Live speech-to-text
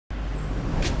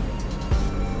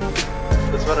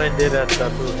what I did at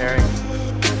Blue Herring.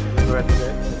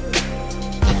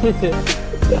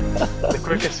 The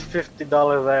quickest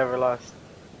 $50 I ever lost.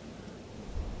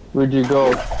 Where'd you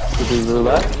go? Did you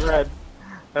roulette? Red.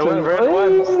 I went red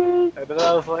once, and then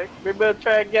I was like, maybe I'll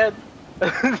try again.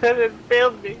 And then it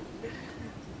failed me.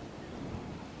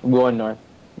 I'm going north.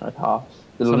 North house.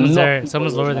 Someone's there.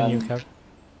 Someone's lower than you, Kev.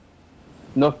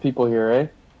 Enough people here, eh?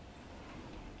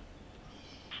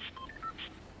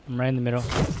 I'm right in the middle.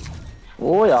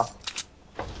 Oh yeah.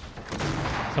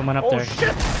 Someone up there.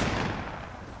 Shit.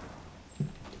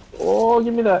 Oh,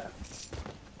 give me that.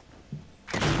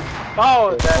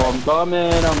 Oh, I'm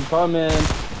coming.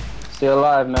 Stay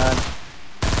alive, man.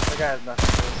 That guy has nothing.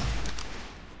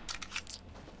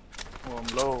 Oh, I'm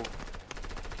low.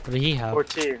 What did he have?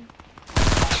 14.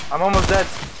 I'm almost dead.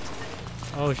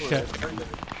 Oh shit.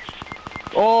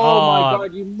 Oh my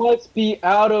god, you must be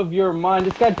out of your mind.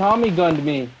 This guy Tommy gunned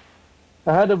me.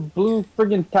 I had a blue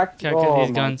friggin' tactical. Oh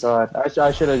my guns. god.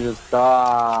 I should have just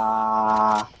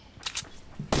died.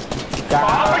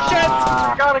 Oh shit!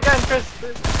 I got again, Chris.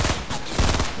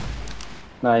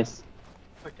 Nice.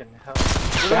 Fucking hell.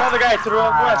 There's another guy to the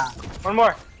west. One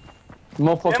more. The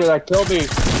motherfucker that killed me.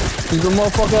 He's the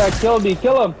motherfucker that killed me.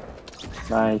 Kill him.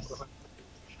 Nice.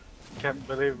 Can't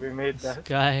believe we made that. This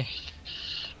guy.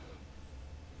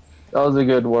 That was a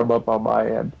good warm up on my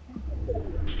end.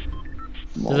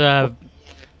 There's a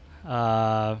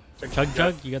chug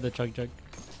jug. You got the chug jug.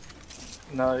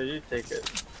 No, you take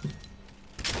it.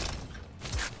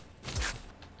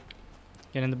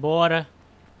 Get in the border.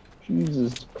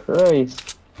 Jesus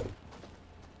Christ.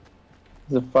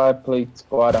 It's a 5-plate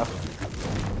squatter.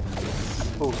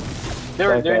 Ooh.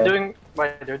 They're doing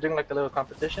like a little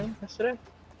competition yesterday.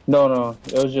 No,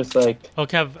 it was just like. Oh,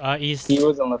 Kev, east. He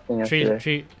wasn't lifting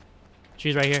yesterday.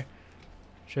 Trees right here.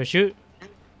 Should I shoot?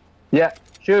 Yeah,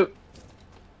 shoot.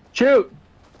 Shoot.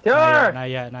 Kill her. Not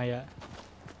yet.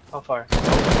 How far?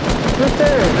 Right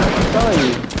there. I'm telling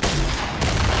you.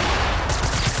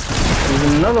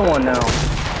 There's another one now.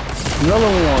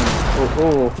 Another one.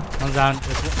 Oh. One's down.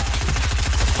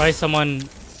 There's probably someone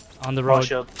on the road.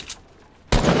 Shield.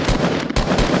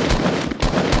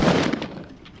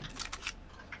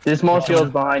 There's small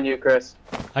shields behind you, Chris.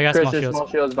 I got Chris, small shields. Small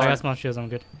shields I got small shields. I'm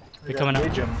good. They're coming up.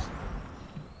 Legions.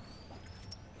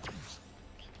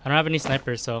 I don't have any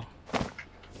snipers, so.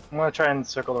 I'm gonna try and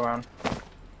circle around.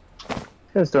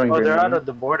 They're they're out of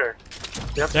the border.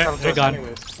 They have to come to they're us gone.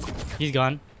 anyways. He's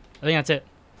gone. I think that's it.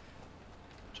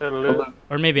 Try to loot.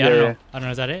 Or maybe, I don't know. I don't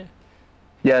know, is that it?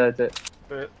 Yeah, that's it.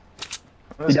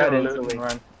 Let's died go loot instantly. and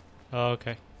run. Oh,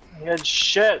 okay. He had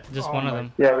shit. Just Oh one of my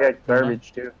them. Yeah, he had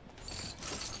garbage too.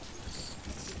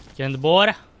 Get in the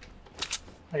border.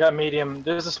 I got medium.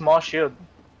 There's a small shield.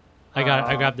 I got it.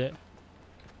 I grabbed it.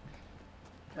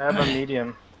 I have a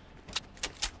medium.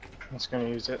 I'm just gonna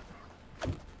use it.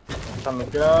 On the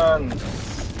gun.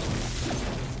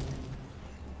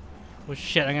 Oh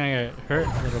shit, I'm gonna get hurt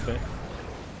a little bit.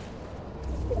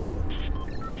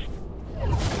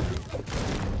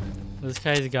 This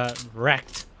guy's got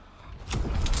wrecked.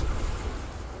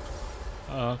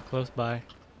 Uh oh, close by.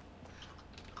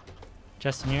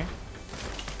 Chest in here.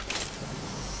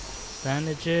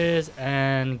 Bandages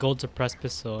and gold suppressed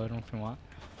pistol. I don't know if you want.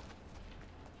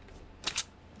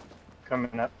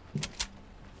 Coming up.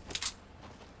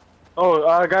 Oh,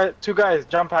 I got two guys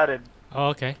jump padded. Oh,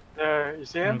 okay. There, you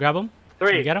see You wanna him? grab him?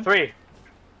 Three. You get him? Three.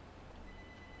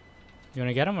 You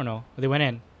wanna get him or no? Oh, they went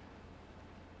in.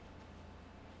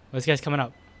 Oh, this guy's coming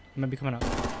up. He might be coming up.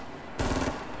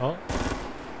 Oh.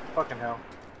 Fucking hell.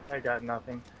 I got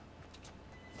nothing.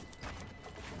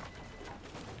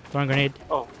 Throwing grenade.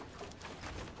 Oh.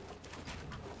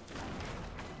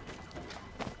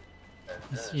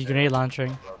 He's grenade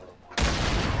launchering.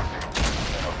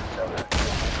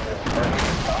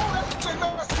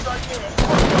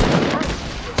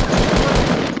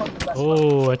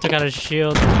 Oh, I took out his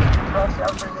shield.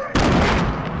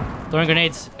 Throwing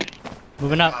grenades.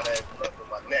 Moving up.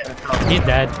 He's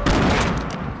dead.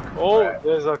 Oh,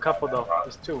 there's a couple though.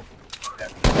 There's two.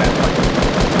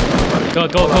 Go.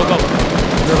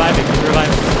 He's reviving.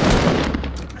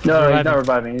 No, he's not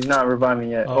reviving. He's not reviving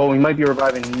yet. Oh, he might be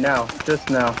reviving now. Just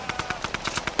now.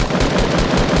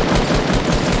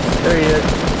 There he is.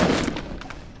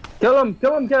 Kill him,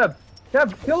 Kev.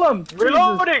 Kev, kill him.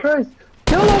 Reloading. Jesus Christ.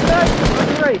 Kill him, back. On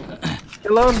the right.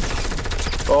 Kill him.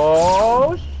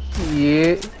 Oh,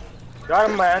 shit. Got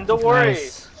him, man. Don't worry.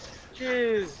 Nice.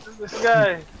 Jeez, this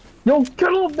guy. Yo,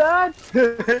 kill him, Dad.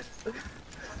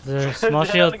 There's small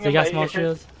shields. They got small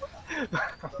shields.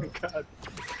 Oh my god.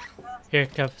 Here,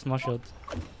 Kev, small shields.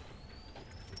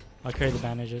 I'll carry the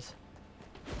bandages.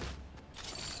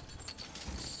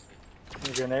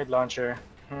 Grenade launcher.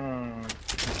 Yeah.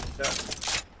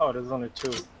 Oh, there's only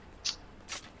 2.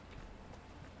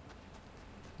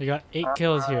 We got 8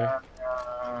 kills here.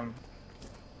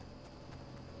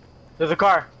 There's a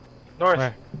car. North.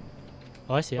 Where?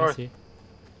 Oh, I see. North. I see.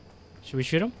 Should we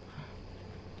shoot them?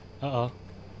 Uh-oh.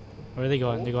 Where are they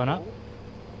going? They going up?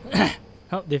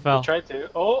 Oh, they fell. Tried to.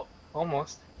 Oh,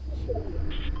 almost.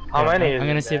 How Yeah, many? I'm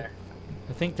gonna see.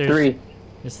 I think there's 3.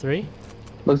 There's 3.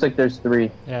 Looks like there's 3.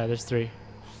 Yeah, there's 3.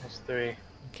 There's 3.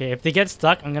 Okay, if they get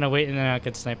stuck, I'm gonna wait and then I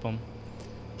can snipe them.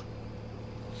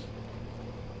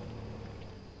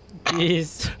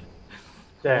 Jeez.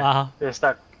 There. Wow. They're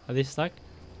stuck. Are they stuck?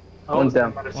 Oh, One's down.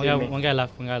 they might have One seen guy, me. one guy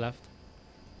left. One guy left.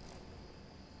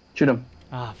 Shoot him.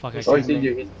 Ah, fuck! I He's Oh, he can't. sees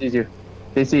you. He sees you.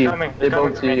 They see you. Coming, They they're coming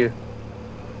both for see me. you.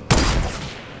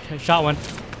 Shot one.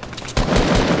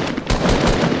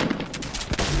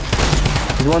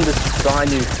 There's one that's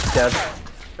behind you, Dev.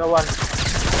 Got one.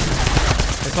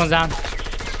 This one's down.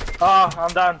 Oh,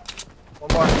 I'm down.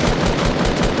 One more.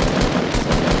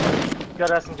 Got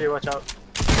SMG, watch out.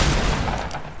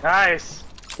 Nice.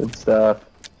 Good stuff.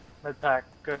 Med pack,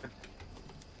 good.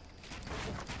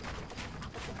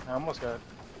 I almost got it.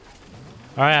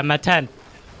 All right, I'm at 10.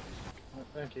 Oh,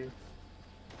 thank you.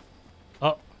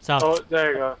 Oh, south. Oh,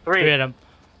 there you go. 3. 3 of them.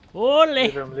 Holy,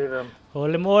 Leave him, leave him.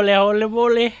 holy moly, holy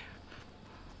moly.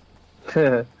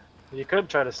 You could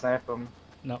try to snipe him.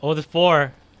 No, oh, there's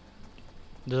 4.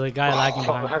 There's a guy lagging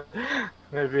behind.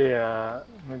 Maybe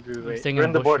wait. staying We're in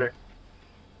in the the bush border.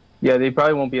 Yeah, they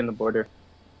probably won't be in the border.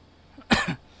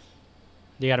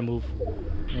 They gotta move.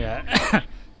 Yeah.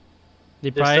 They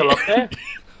They're probably. still up there?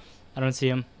 I don't see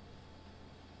him.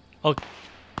 Oh.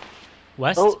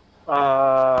 West.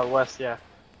 Oh, west, yeah.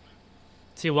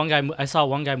 See one guy. I saw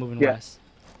one guy moving Yeah. west.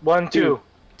 1, 2.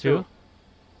 2.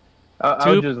 I Two-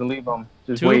 would just leave them.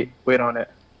 Just two- wait on it.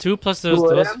 2 plus those Two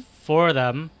of those them? 4 of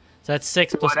them. So that's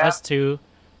 6 plus of them? us 2.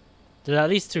 There's at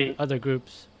least 2 Eight. other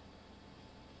groups.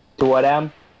 To what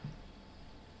am?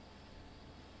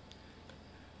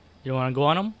 You don't want to go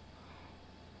on them?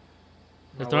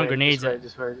 They're No, throwing wait, grenades. Just wait,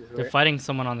 just wait, just They're wait. fighting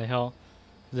someone on the hill.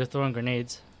 They're throwing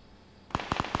grenades.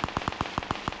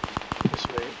 Just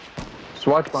wait. Just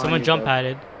watch behind Someone you, jump Dev.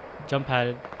 padded. Jump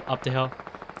padded. Up the hill.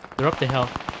 They're up the hill.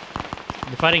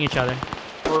 They're fighting each other.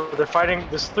 Well, they're fighting.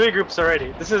 There's 3 groups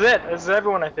already. This is it. This is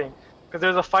everyone, I think. Because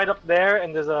there's a fight up there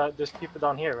and there's people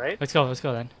down here, right? Let's go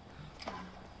then.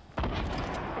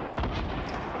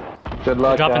 Good They're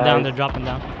luck, dropping down. They're guys. dropping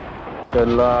down. Good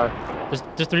luck.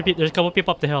 There's 3 people. There's a couple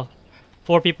people up the hill.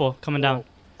 4 people coming down.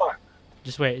 Fuck.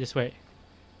 Just wait.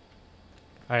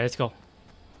 Alright, let's go.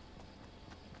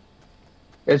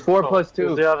 It's 4 Oh, plus there's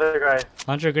 2. the other guy.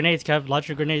 Launch your grenades, Kev. Launch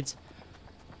your grenades.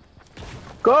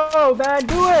 Go, man.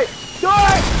 Do it. Do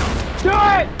it. Do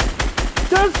it.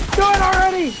 Just do it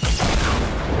already.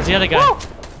 There's the other guy. Woo!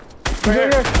 He's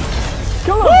right here.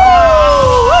 Kill him.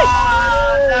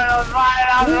 That was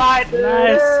right.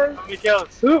 Nice. How many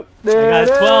kills? Oop, I there got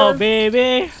it 12, is.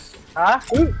 baby. Huh?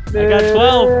 Oop, I there got it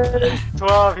 12. is.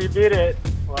 12. He beat it.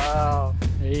 Wow.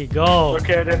 There you go.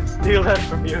 Okay, I didn't steal that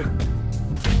from you.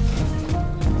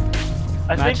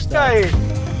 I Match think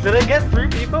that. did I get 3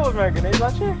 people with my grenade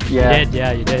launcher? Yeah. You did,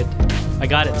 yeah, you did. I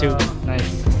got it too.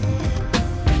 Nice.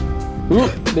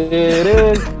 Oop, there it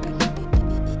is.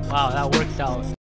 Wow, that worked out.